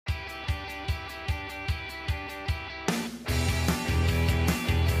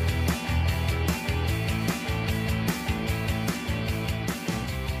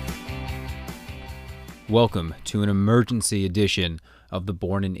Welcome to an emergency edition of the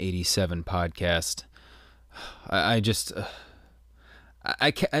Born in 87 podcast. I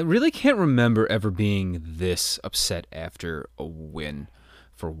really can't remember ever being this upset after a win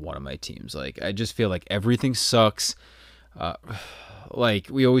for one of my teams. Like, I just feel like everything sucks. Like,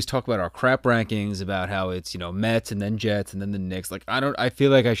 we always talk about our crap rankings, about how it's, Mets and then Jets and then the Knicks. Like, I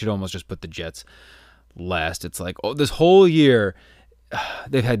feel like I should almost just put the Jets last. It's like, this whole year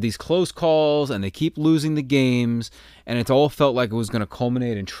they've had these close calls and they keep losing the games, and it's all felt like it was going to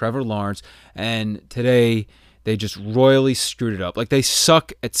culminate in Trevor Lawrence, and today they just royally screwed it up. Like, they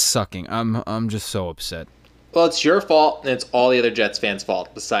suck at sucking. I'm just so upset. Well, it's your fault, and it's all the other Jets fans'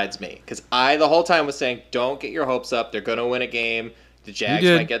 fault besides me. Because I, the whole time, was saying, don't get your hopes up. They're going to win a game. The Jags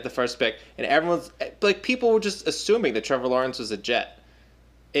might get the first pick. And everyone's, like, people were just assuming that Trevor Lawrence was a Jet.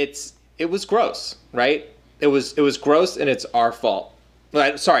 It was gross, right? It was gross, and it's our fault.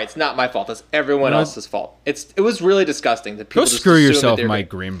 Sorry, it's not my fault. It's everyone else's fault. It was really disgusting that people Go screw yourself, Mike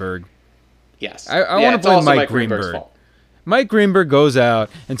Greenberg. Yes. I want to blame Mike Greenberg. Fault. Mike Greenberg goes out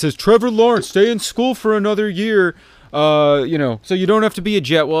and says, Trevor Lawrence, stay in school for another year, so you don't have to be a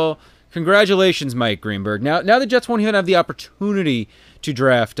Jet. Well, congratulations, Mike Greenberg. Now the Jets won't even have the opportunity to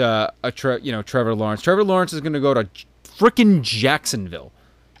draft Trevor Lawrence. Trevor Lawrence is going to go to frickin' Jacksonville.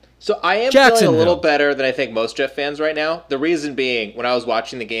 So I am feeling a little better than I think most Jet fans right now. The reason being, when I was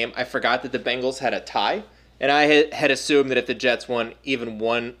watching the game, I forgot that the Bengals had a tie, and I had assumed that if the Jets won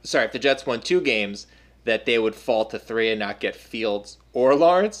two games, that they would fall to 3 and not get Fields or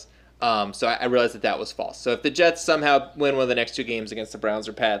Lawrence. So I realized that was false. So if the Jets somehow win one of the next 2 games against the Browns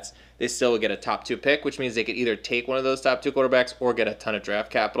or Pats, they still would get a top 2 pick, which means they could either take one of those top 2 quarterbacks or get a ton of draft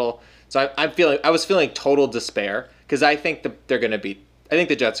capital. So I was feeling total despair because I think I think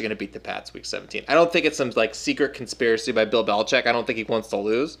the Jets are going to beat the Pats week 17. I don't think it's some secret conspiracy by Bill Belichick. I don't think he wants to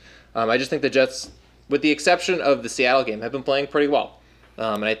lose. I just think the Jets, with the exception of the Seattle game, have been playing pretty well.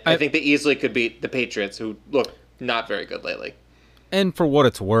 And I think they easily could beat the Patriots, who look not very good lately. And for what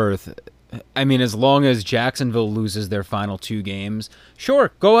it's worth, I mean, as long as Jacksonville loses their final 2 games,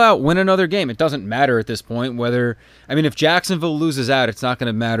 sure, go out, win another game. It doesn't matter at this point if Jacksonville loses out, it's not going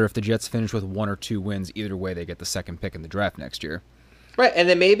to matter if the Jets finish with 1 or 2 wins. Either way, they get the second pick in the draft next year. Right, and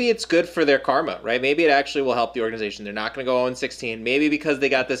then maybe it's good for their karma, right? Maybe it actually will help the organization. They're not going to go 0-16. Maybe because they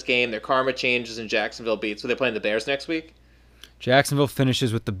got this game, their karma changes and Jacksonville beats. So they're playing the Bears next week? Jacksonville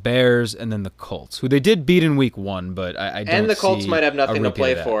finishes with the Bears and then the Colts, who they did beat in week 1, but I don't see. And the Colts might have nothing to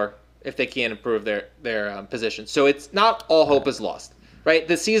play for if they can't improve their position. So it's not all hope is lost, right?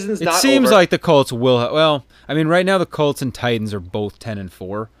 The season's not over. It seems like the Colts will. Right now the Colts and Titans are both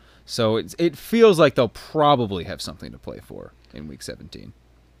 10-4, so it feels like they'll probably have something to play for in week 17.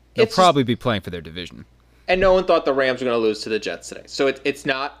 They'll probably be playing for their division. And no one thought the Rams were going to lose to the Jets today. So it's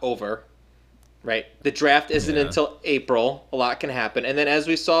not over, right? The draft isn't until April. A lot can happen. And then as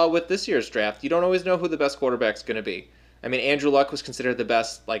we saw with this year's draft, you don't always know who the best quarterback's going to be. I mean, Andrew Luck was considered the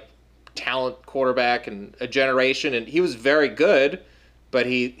best talent quarterback in a generation, and he was very good, but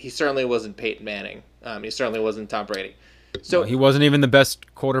he certainly wasn't Peyton Manning. He certainly wasn't Tom Brady. So he wasn't even the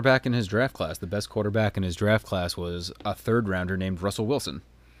best quarterback in his draft class. The best quarterback in his draft class was a 3rd rounder named Russell Wilson.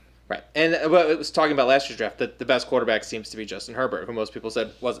 Right. And it was talking about last year's draft, that the best quarterback seems to be Justin Herbert, who most people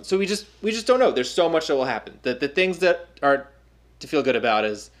said wasn't. So we just don't know. There's so much that will happen. The things that are to feel good about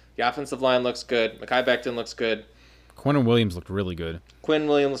is the offensive line looks good. Mekhi Becton looks good. Quinn Williams looked really good. Quinn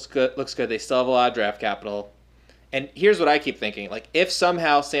Williams looks good. They still have a lot of draft capital. And here's what I keep thinking. If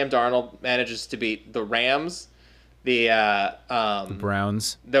somehow Sam Darnold manages to beat the Rams, the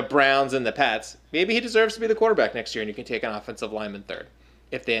Browns and the Pats, maybe he deserves to be the quarterback next year, and you can take an offensive lineman 3rd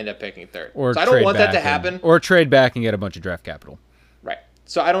if they end up picking 3rd. So I don't want that to happen. Or trade back and get a bunch of draft capital. Right.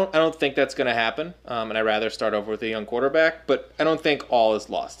 So I don't think that's going to happen, and I'd rather start over with a young quarterback. But I don't think all is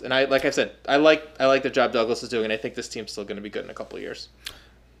lost. And like I said, I like the job Douglas is doing, and I think this team's still going to be good in a couple of years.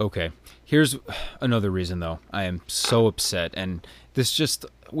 Okay. Here's another reason, though. I am so upset, and this just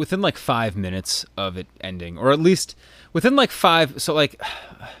within 5 minutes of it ending, or at least within 5. So I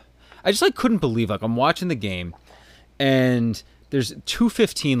just couldn't believe I'm watching the game, and there's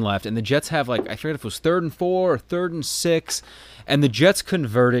 2:15 left, and the Jets have I forget if it was 3rd and 4 or 3rd and 6, and the Jets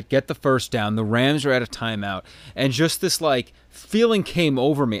convert it, get the first down. The Rams are at a timeout, and just this feeling came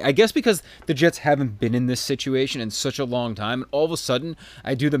over me. I guess because the Jets haven't been in this situation in such a long time, and all of a sudden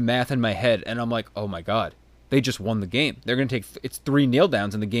I do the math in my head, and I'm like, oh my God, they just won the game. They're going to it's 3 kneel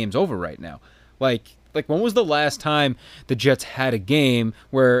downs, and the game's over right now. When was the last time the Jets had a game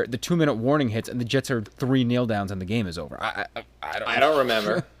where the 2-minute warning hits and the Jets are 3 kneel downs and the game is over? I don't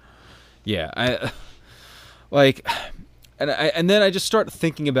remember. Yeah, and then I just start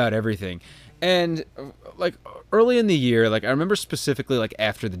thinking about everything, And like early in the year, like I remember specifically like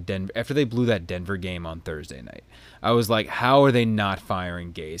after they blew that Denver game on Thursday night, I was like, how are they not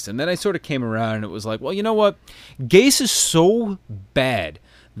firing Gase? And then I sort of came around and it was like, well, you know what? Gase is so bad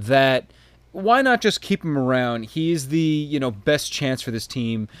that why not just keep him around? He's the best chance for this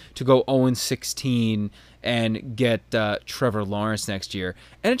team to go 0-16 and get Trevor Lawrence next year.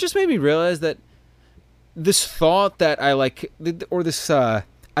 And it just made me realize that this thought that I like, or this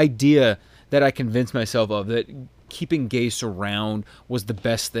idea that I convinced myself of, that keeping Gase around was the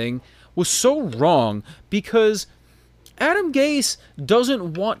best thing, was so wrong, because Adam Gase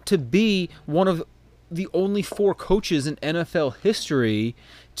doesn't want to be one of the only 4 coaches in NFL history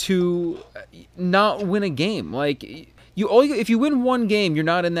to not win a game. Like, if you win one game, you're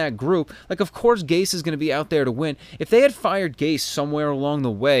not in that group. Like, of course, Gase is going to be out there to win. If they had fired Gase somewhere along the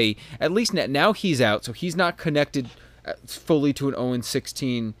way, at least now he's out, so he's not connected fully to an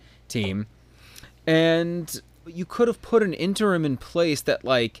 0-16 team. And you could have put an interim in place that,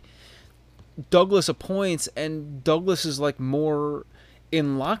 like, Douglas appoints, and Douglas is, like, more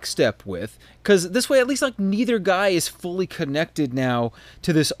in lockstep with, because this way at least, like, neither guy is fully connected now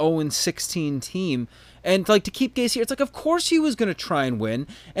to this 0-16 team. And, like, to keep Gase here, it's like, of course he was going to try and win,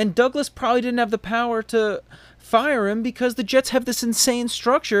 and Douglas probably didn't have the power to fire him because the Jets have this insane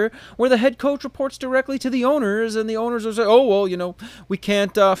structure where the head coach reports directly to the owners, and the owners are saying, oh, well, we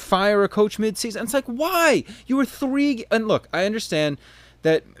can't fire a coach mid-season. And it's like, why? You were 3... And look, I understand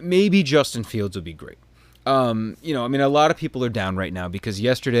that maybe Justin Fields would be great. I mean, a lot of people are down right now because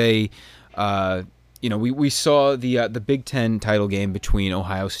yesterday, we saw the Big Ten title game between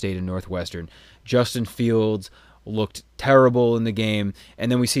Ohio State and Northwestern. Justin Fields looked terrible in the game,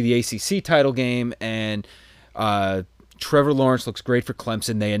 and then we see the ACC title game, and Trevor Lawrence looks great for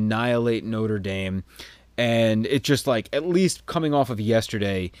Clemson. They annihilate Notre Dame, and it just, like, at least coming off of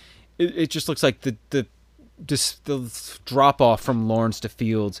yesterday, it just looks like the drop off from Lawrence to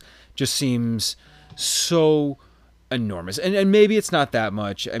Fields just seems so enormous. And maybe it's not that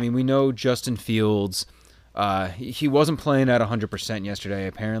much. I mean, we know Justin Fields, he wasn't playing at 100% yesterday,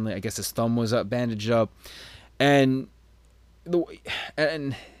 apparently. I guess his thumb was bandaged up. And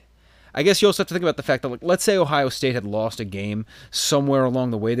I guess you also have to think about the fact that, like, let's say Ohio State had lost a game somewhere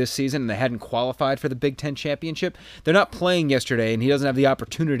along the way this season and they hadn't qualified for the Big Ten championship. They're not playing yesterday, and he doesn't have the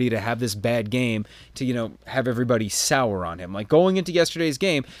opportunity to have this bad game to, have everybody sour on him. Like, going into yesterday's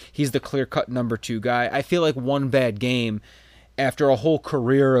game, he's the clear-cut number 2 guy. I feel like one bad game after a whole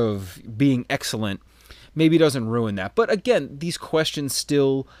career of being excellent maybe doesn't ruin that. But again, these questions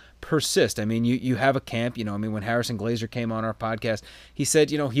still persist. I mean, you have a camp, when Harrison Glazer came on our podcast, he said,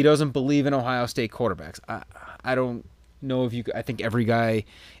 he doesn't believe in Ohio State quarterbacks. I don't know if I think every guy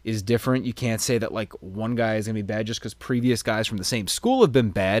is different. You can't say that, like, one guy is going to be bad just because previous guys from the same school have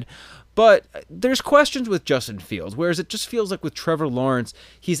been bad. But there's questions with Justin Fields, whereas it just feels like with Trevor Lawrence,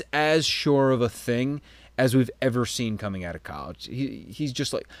 he's as sure of a thing as we've ever seen coming out of college. He's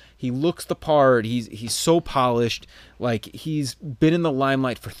just, like, he looks the part. He's so polished. Like, he's been in the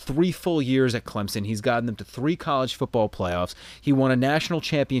limelight for 3 full years at Clemson. He's gotten them to 3 college football playoffs. He won a national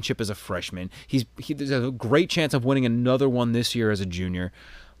championship as a freshman. There's a great chance of winning another one this year as a junior.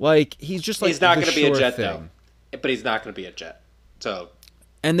 Like, he's just, like, he's not going to be a Jet, though. But he's not going to be a Jet. So.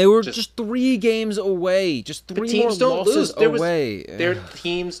 And they were just 3 games away. Just 3 more losses away. Their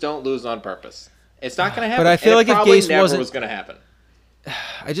teams don't lose on purpose. It's not going to happen. But I feel like if Gase was going to happen.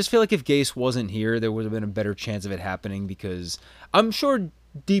 I just feel like if Gase wasn't here, there would have been a better chance of it happening, because I'm sure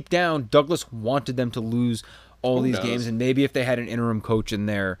deep down Douglas wanted them to lose all these games, and maybe if they had an interim coach in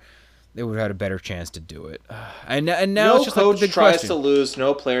there, they would have had a better chance to do it. And now no it's just coach like the big tries question. to lose,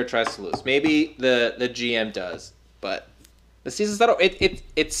 no player tries to lose. Maybe the GM does, but the season's not.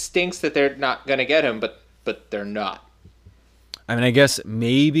 It stinks that they're not going to get him, but they're not. I mean, I guess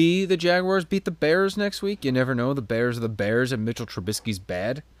maybe the Jaguars beat the Bears next week. You never know. The Bears are the Bears, and Mitchell Trubisky's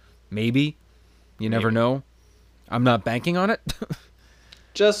bad. Maybe. You never know. I'm not banking on it.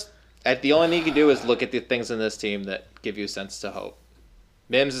 The only thing you can do is look at the things in this team that give you a sense to hope.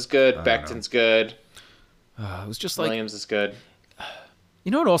 Mims is good. Becton's good. It was just Williams is good.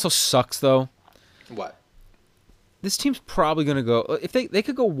 You know what also sucks, though? What? This team's probably going to go... If they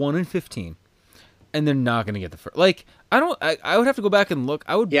could go 1-15, and they're not going to get the first... Like, I would have to go back and look.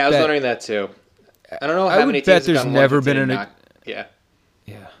 I was wondering that, too. I don't know how many teams have gone 1-15. Yeah.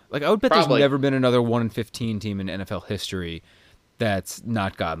 Like, I would bet There's never been another 1-15 team in NFL history that's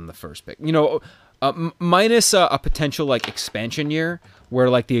not gotten the first pick. Minus a potential, like, expansion year where,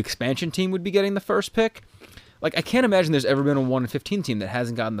 like, the expansion team would be getting the first pick. Like, I can't imagine there's ever been a 1-15 team that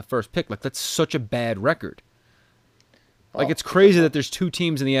hasn't gotten the first pick. Like, that's such a bad record. Like, it's crazy that there's 2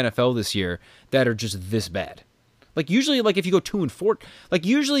 teams in the NFL this year that are just this bad. Like, usually, like, if you go 2-4, like,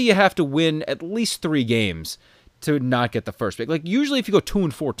 usually you have to win at least 3 games to not get the first pick. Like, usually if you go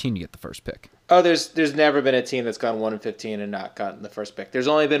 2-14, you get the first pick. Oh, there's never been a team that's gone 1-15 and not gotten the first pick. There's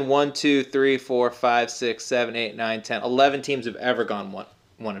only been 1, 2, 3, 4, 5, 6, 7, 8, 9, 10, 11 teams have ever gone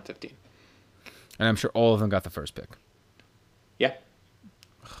 1-15. And I'm sure all of them got the first pick. Yeah.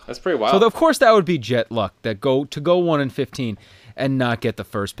 That's pretty wild. So, of course, that would be Jet luck that go 1-15 and not get the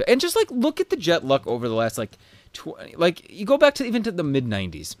first pick. And just, like, look at the Jet luck over the last, like, 20. Like, you go back to even to the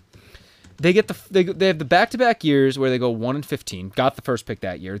mid-90s. They get they have the back-to-back years where they go 1-15, got the first pick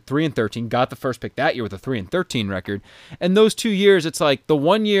that year, 3-13, got the first pick that year with a 3-13 record. And those 2 years, it's like the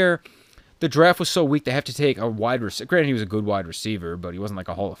one year the draft was so weak they have to take a wide receiver. Granted, he was a good wide receiver, but he wasn't like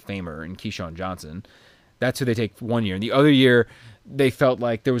a Hall of Famer in Keyshawn Johnson. That's who they take one year. And the other year, they felt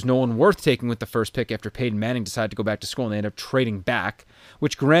like there was no one worth taking with the first pick after Peyton Manning decided to go back to school, and they ended up trading back,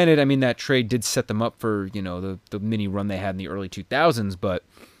 which granted, I mean, that trade did set them up for, you know, the mini run they had in the early 2000s, but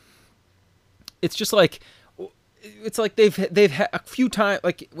it's just like, it's like they've had a few times,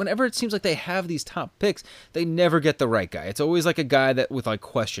 like whenever it seems like they have these top picks, they never get the right guy. It's always like a guy that with like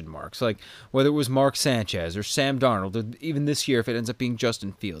question marks, like whether it was Mark Sanchez or Sam Darnold, or even this year if it ends up being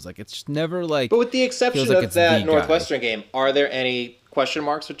Justin Fields, like it's just never like. But with the exception of that Northwestern game, are there any question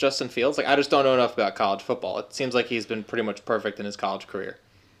marks with Justin Fields? Like, I just don't know enough about college football. It seems like he's been pretty much perfect in his college career.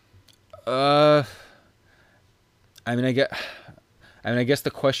 I mean, I guess the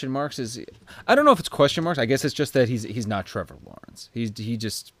question marks is, I don't know if it's question marks. I guess it's just that he's not Trevor Lawrence. He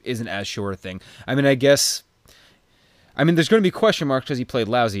just isn't as sure a thing. I mean, there's going to be question marks because he played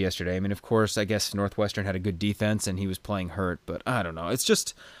lousy yesterday. I mean, of course, I guess Northwestern had a good defense and he was playing hurt, but I don't know. It's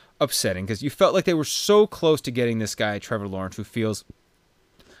just upsetting because you felt like they were so close to getting this guy, Trevor Lawrence, who feels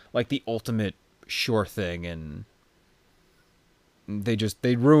like the ultimate sure thing, and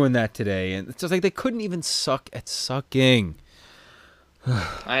they ruined that today. And it's just like they couldn't even suck at sucking.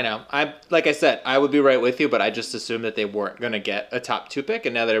 I know. Like I said, I would be right with you, but I just assumed that they weren't going to get a top 2 pick,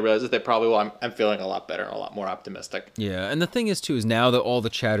 and now that I realize that they probably will, I'm feeling a lot better and a lot more optimistic. Yeah, and the thing is, too, is now that all the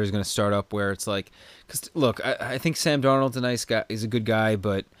chatter is going to start up where it's like, because look, I think Sam Darnold's a nice guy, he's a good guy,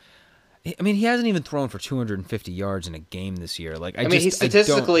 but I mean, he hasn't even thrown for 250 yards in a game this year. Like, I mean, he's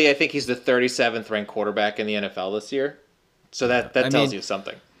statistically, I think he's the 37th ranked quarterback in the NFL this year, so that tells you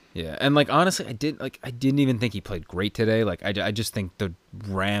something. Yeah, and like honestly, I didn't even think he played great today. Like I just think the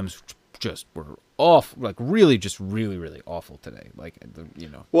Rams just were off, like really awful today. Like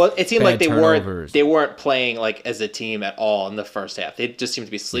Well, it seemed like they weren't playing like as a team at all in the first half. They just seemed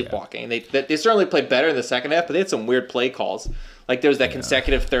to be sleepwalking. Yeah. They certainly played better in the second half, but they had some weird play calls. Like there was that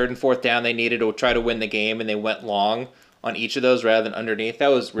consecutive 3rd and 4th down they needed to try to win the game, and they went long on each of those rather than underneath. That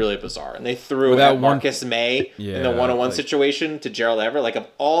was really bizarre. And they threw at Marcus May in the 1-on-1 situation to Gerald Everett. Like, of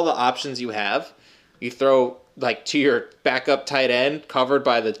all the options you have, you throw like to your backup tight end covered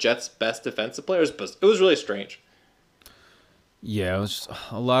by the Jets' best defensive players. It was really strange. Yeah, it was just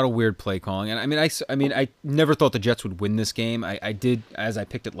a lot of weird play calling. And I mean, I never thought the Jets would win this game. I did, as I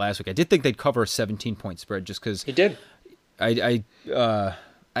picked it last week, I did think they'd cover a 17-point spread just because. He did.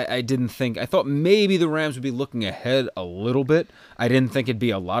 I didn't think. I thought maybe the Rams would be looking ahead a little bit. I didn't think it'd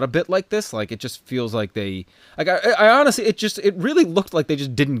be a lot of bit like this. Like, it just feels like they. Like, I honestly, it really looked like they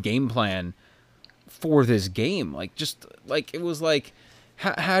just didn't game plan for this game. Like, just like it was like,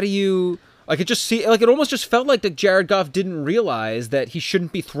 how do you like it? Just see, like it almost just felt like that Jared Goff didn't realize that he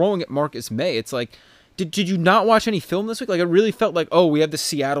shouldn't be throwing at Marcus May. It's like. Did you not watch any film this week? Like, it really felt like, oh, we have the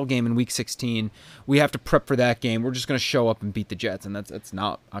Seattle game in Week 16. We have to prep for that game. We're just going to show up and beat the Jets, and that's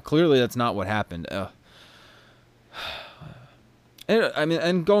not clearly that's not what happened.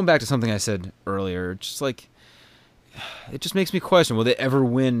 And going back to something I said earlier, just like it just makes me question: will they ever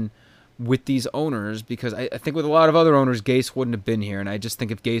win with these owners? Because I think with a lot of other owners, Gase wouldn't have been here, and I just think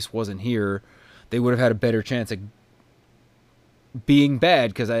if Gase wasn't here, they would have had a better chance at being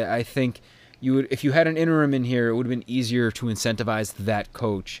bad. Because I think. If you had an interim in here, it would have been easier to incentivize that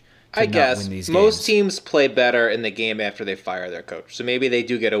coach to not win these games. Most teams play better in the game after they fire their coach. So maybe they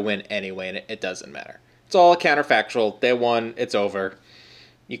do get a win anyway, and it doesn't matter. It's all counterfactual. They won. It's over.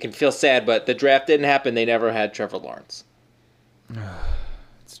 You can feel sad, but the draft didn't happen. They never had Trevor Lawrence.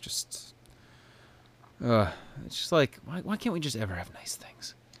 It's just like, why can't we just ever have nice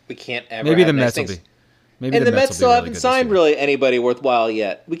things? We can't ever Maybe have the nice Mets things. will be. Maybe and the Mets still really haven't signed really anybody worthwhile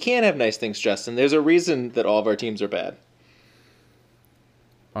yet. We can't have nice things, Justin. There's a reason that all of our teams are bad.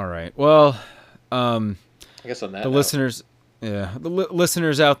 All right. Well, I guess on that listeners,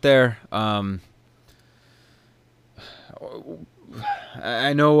 listeners out there, I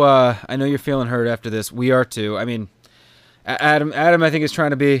know you're feeling hurt after this. We are too. I mean, Adam, I think is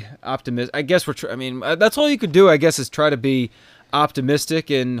trying to be optimistic. I guess I mean, that's all you could do, I guess, is try to be optimistic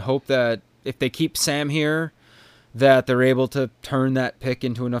and hope that if they keep Sam here, that they're able to turn that pick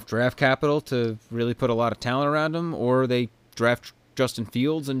into enough draft capital to really put a lot of talent around him, or they draft Justin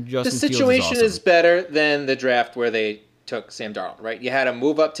Fields and Justin Fields is awesome. The situation is better than the draft where they took Sam Darnold, right? You had to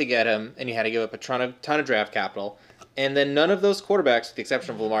move up to get him, and you had to give up a ton of draft capital. And then none of those quarterbacks, with the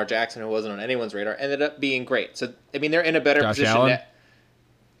exception of Lamar Jackson, who wasn't on anyone's radar, ended up being great. So, I mean, they're in a better position. Allen?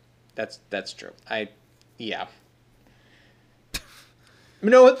 That's true. Yeah.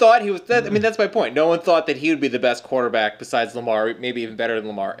 No one thought he was that. I mean, that's my point. No one thought that he would be the best quarterback besides Lamar, maybe even better than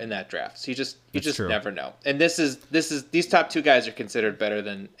Lamar in that draft. So you just never know. And these top two guys are considered better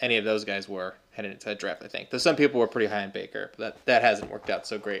than any of those guys were heading into that draft, I think. Though some people were pretty high on Baker, but that hasn't worked out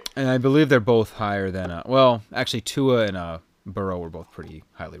so great. And I believe they're both higher than well, actually Tua and Burrow were both pretty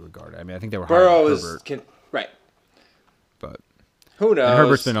highly regarded. I mean, I think they were higher than Herbert. Right. But who knows? And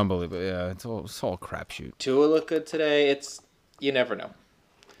Herbert's been unbelievable. Yeah, it's all a crapshoot. Tua looked good today. You never know.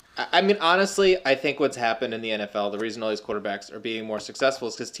 I mean, honestly, I think what's happened in the NFL, the reason all these quarterbacks are being more successful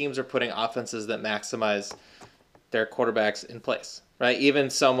is because teams are putting offenses that maximize their quarterbacks in place, right? Even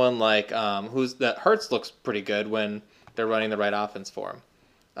someone like Hurts looks pretty good when they're running the right offense for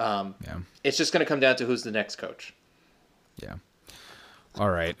him. It's just going to come down to who's the next coach. Yeah.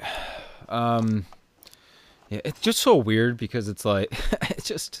 All right. It's just so weird because it's like it's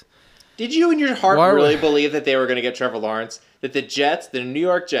just. Did you in your heart really believe that they were going to get Trevor Lawrence? That the Jets, the New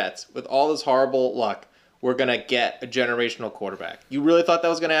York Jets, with all this horrible luck, were going to get a generational quarterback? You really thought that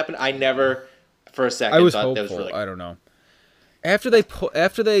was going to happen? I never, for a second, thought hopeful. That was really. I don't know. After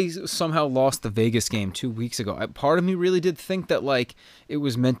they somehow lost the Vegas game 2 weeks ago, part of me really did think that like it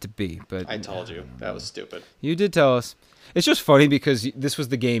was meant to be. But I told you that was stupid. You did tell us. It's just funny because this was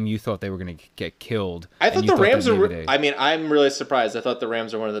the game you thought they were going to get killed. I thought the Rams were. I mean, I'm really surprised. I thought the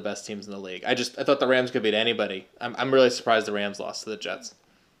Rams are one of the best teams in the league. I thought the Rams could beat anybody. I'm really surprised the Rams lost to the Jets.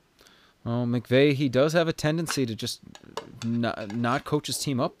 Well, McVay, he does have a tendency to just not coach his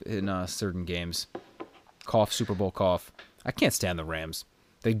team up in certain games. Cough, Super Bowl cough. I can't stand the Rams.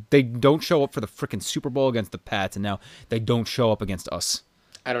 They don't show up for the freaking Super Bowl against the Pats, and now they don't show up against us.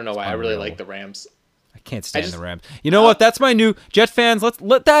 I don't know why. I really like the Rams. I can't stand the Rams. You know what? That's my new Jet fans.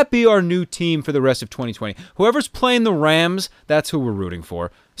 Let that be our new team for the rest of 2020. Whoever's playing the Rams, that's who we're rooting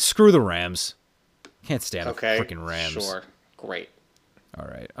for. Screw the Rams. Can't stand the freaking Rams. Sure. Great. All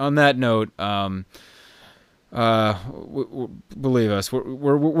right. On that note, believe us,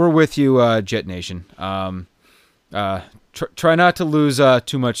 we're with you, Jet Nation. Try not to lose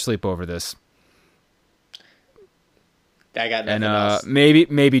too much sleep over this. I got nothing else.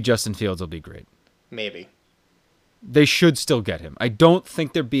 Maybe Justin Fields will be great. Maybe. They should still get him. I don't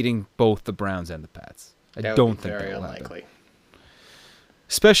think they're beating both the Browns and the Pats. I don't think very that will unlikely. Happen.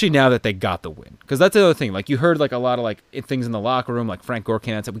 Especially now that they got the win. Because that's the other thing. Like, you heard like a lot of like things in the locker room. Like, Frank Gore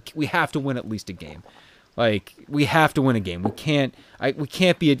came out and said, we have to win at least a game. Like, we have to win a game. We can't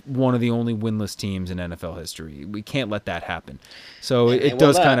be one of the only winless teams in NFL history. We can't let that happen. So it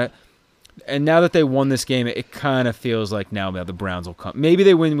does kind of... And now that they won this game, it kind of feels like now the Browns will come. Maybe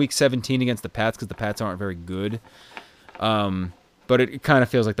they win Week 17 against the Pats because the Pats aren't very good. But it kind of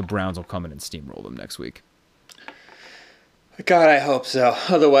feels like the Browns will come in and steamroll them next week. God, I hope so.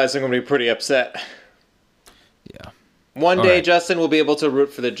 Otherwise, I'm going to be pretty upset. Yeah. One day, Justin will be able to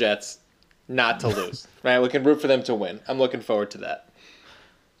root for the Jets not to lose. Right? We can root for them to win. I'm looking forward to that.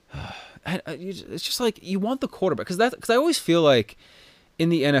 It's just like you want the quarterback. Because I always feel like in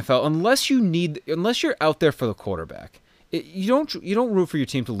the NFL, unless you're out there for the quarterback, you don't root for your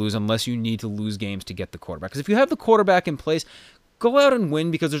team to lose unless you need to lose games to get the quarterback. Because if you have the quarterback in place, go out and win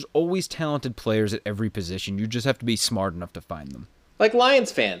because there's always talented players at every position. You just have to be smart enough to find them. Like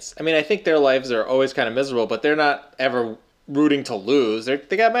Lions fans. I mean, I think their lives are always kind of miserable, but they're not ever rooting to lose. They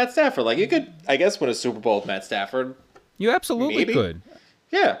got Matt Stafford. Like, you could, I guess, win a Super Bowl with Matt Stafford. You absolutely could.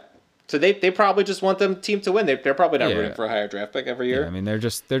 Yeah. So they probably just want the team to win. They're probably not rooting for a higher draft pick every year. Yeah, I mean, they're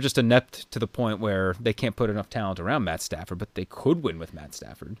just inept to the point where they can't put enough talent around Matt Stafford, but they could win with Matt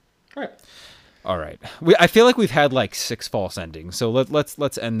Stafford. All right. I feel like we've had like 6 false endings, so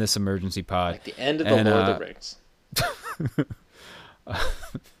let's end this emergency pod. Like the end of the Lord of the Rings.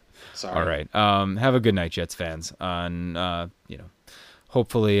 Sorry. All right. Have a good night, Jets fans.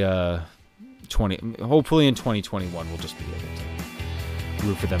 Hopefully in 2021 we'll just be able to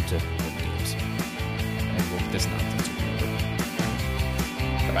root for them to win games. And this nonsense will be over.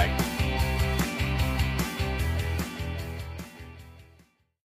 Bye-bye.